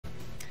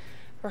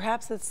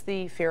Perhaps it's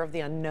the fear of the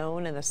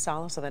unknown and the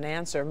solace of an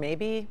answer.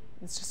 Maybe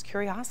it's just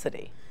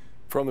curiosity.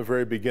 From the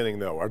very beginning,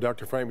 though, our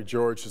Dr. Frank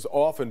George has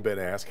often been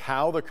asked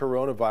how the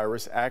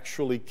coronavirus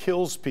actually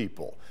kills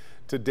people.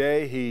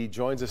 Today, he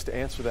joins us to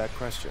answer that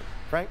question.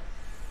 Frank?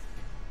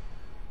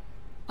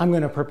 I'm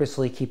going to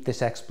purposely keep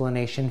this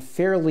explanation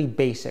fairly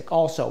basic.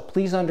 Also,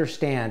 please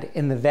understand,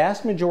 in the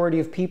vast majority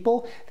of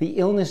people, the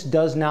illness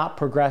does not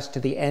progress to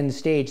the end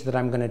stage that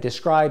I'm going to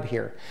describe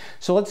here.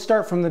 So let's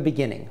start from the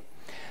beginning.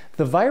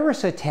 The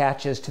virus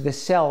attaches to the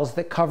cells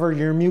that cover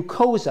your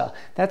mucosa.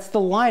 That's the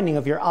lining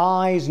of your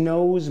eyes,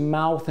 nose,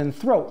 mouth, and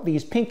throat,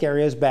 these pink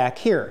areas back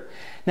here.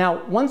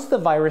 Now, once the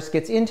virus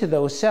gets into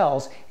those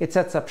cells, it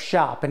sets up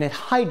shop and it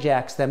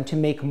hijacks them to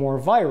make more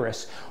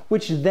virus,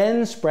 which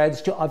then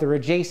spreads to other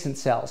adjacent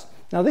cells.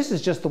 Now, this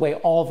is just the way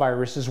all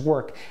viruses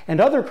work.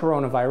 And other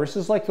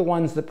coronaviruses, like the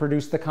ones that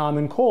produce the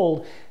common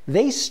cold,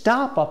 they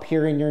stop up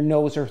here in your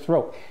nose or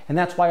throat. And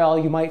that's why all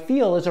you might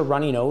feel is a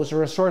runny nose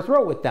or a sore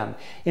throat with them.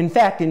 In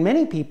fact, in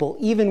many people,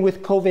 even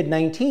with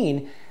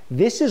COVID-19,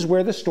 this is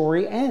where the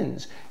story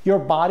ends. Your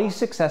body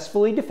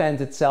successfully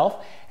defends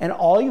itself, and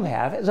all you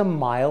have is a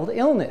mild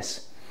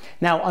illness.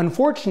 Now,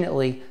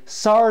 unfortunately,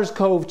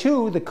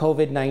 SARS-CoV-2, the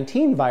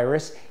COVID-19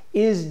 virus,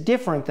 is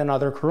different than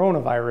other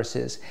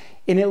coronaviruses.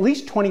 In at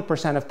least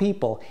 20% of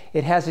people,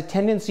 it has a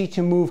tendency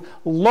to move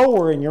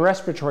lower in your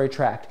respiratory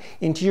tract,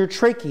 into your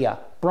trachea,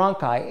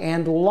 bronchi,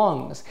 and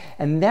lungs.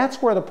 And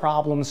that's where the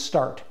problems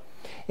start.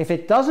 If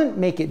it doesn't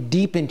make it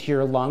deep into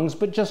your lungs,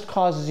 but just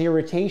causes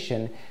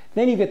irritation,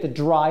 then you get the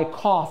dry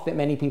cough that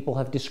many people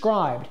have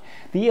described.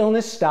 The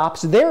illness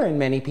stops there in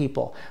many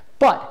people.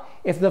 But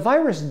if the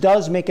virus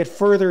does make it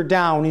further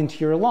down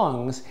into your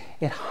lungs,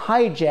 it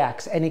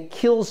hijacks and it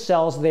kills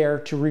cells there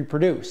to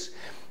reproduce.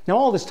 Now,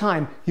 all this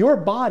time, your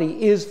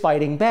body is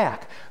fighting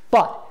back,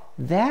 but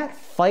that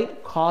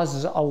fight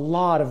causes a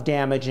lot of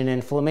damage and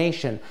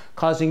inflammation,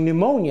 causing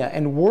pneumonia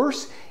and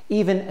worse,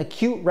 even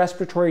acute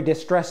respiratory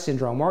distress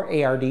syndrome, or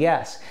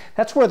ARDS.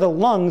 That's where the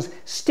lungs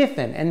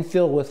stiffen and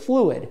fill with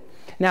fluid.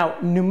 Now,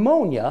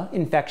 pneumonia,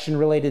 infection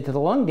related to the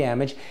lung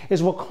damage,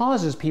 is what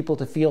causes people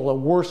to feel a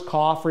worse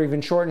cough or even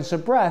shortness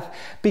of breath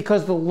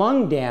because the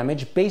lung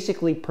damage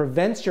basically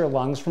prevents your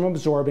lungs from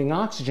absorbing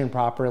oxygen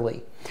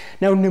properly.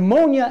 Now,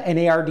 pneumonia and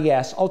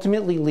ARDS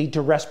ultimately lead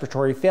to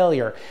respiratory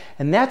failure,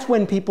 and that's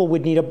when people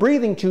would need a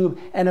breathing tube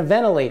and a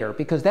ventilator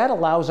because that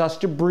allows us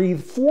to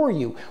breathe for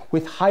you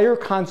with higher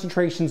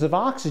concentrations of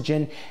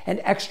oxygen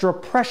and extra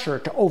pressure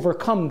to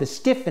overcome the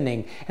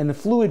stiffening and the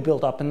fluid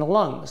buildup in the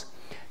lungs.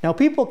 Now,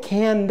 people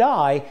can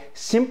die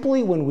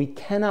simply when we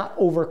cannot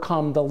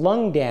overcome the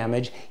lung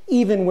damage,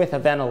 even with a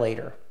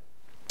ventilator.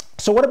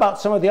 So what about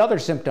some of the other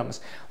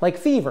symptoms, like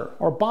fever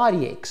or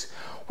body aches?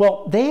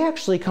 Well, they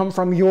actually come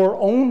from your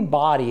own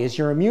body as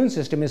your immune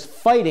system is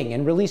fighting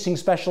and releasing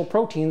special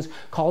proteins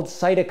called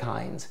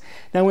cytokines.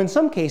 Now, in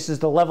some cases,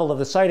 the level of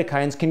the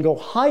cytokines can go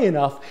high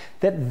enough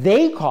that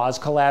they cause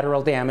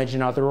collateral damage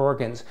in other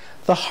organs.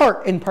 The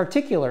heart, in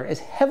particular, is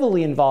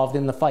heavily involved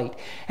in the fight,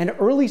 and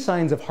early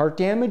signs of heart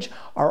damage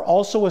are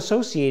also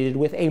associated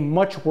with a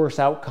much worse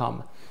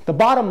outcome. The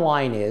bottom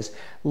line is,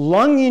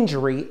 lung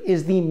injury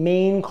is the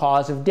main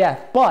cause of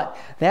death, but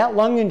that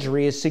lung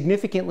injury is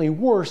significantly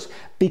worse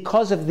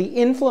because of the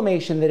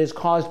inflammation that is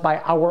caused by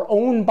our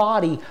own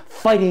body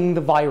fighting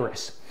the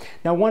virus.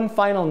 Now, one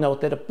final note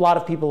that a lot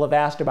of people have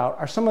asked about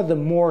are some of the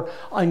more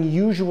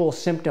unusual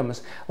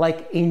symptoms,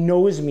 like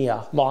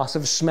anosmia, loss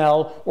of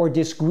smell, or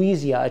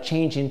dysgeusia, a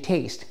change in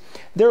taste.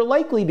 They're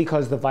likely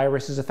because the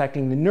virus is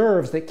affecting the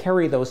nerves that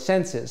carry those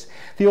senses.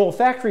 The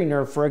olfactory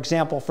nerve, for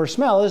example, for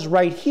smell is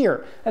right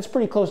here. That's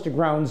pretty close to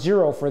ground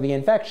zero for the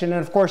infection.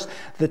 And of course,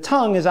 the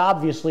tongue is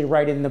obviously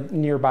right in the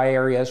nearby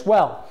area as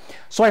well.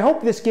 So I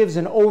hope this gives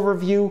an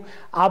overview.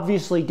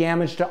 Obviously,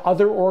 damage to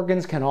other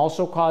organs can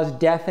also cause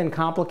death and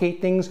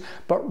complicate things,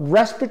 but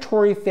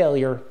respiratory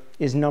failure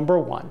is number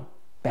one.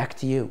 Back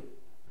to you.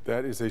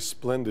 That is a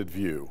splendid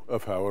view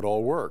of how it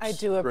all works. I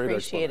do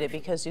appreciate it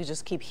because you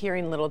just keep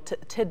hearing little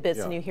tidbits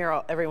and you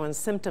hear everyone's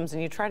symptoms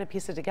and you try to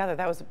piece it together.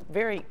 That was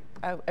very,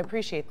 I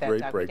appreciate that,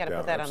 Great Doc. breakdown. We got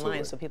to put that Absolutely.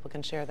 online so people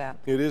can share that.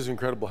 It is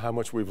incredible how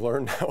much we've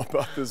learned now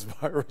about this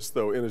virus,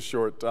 though, in a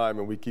short time,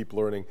 and we keep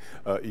learning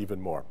even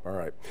more. All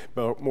right,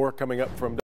 more coming up from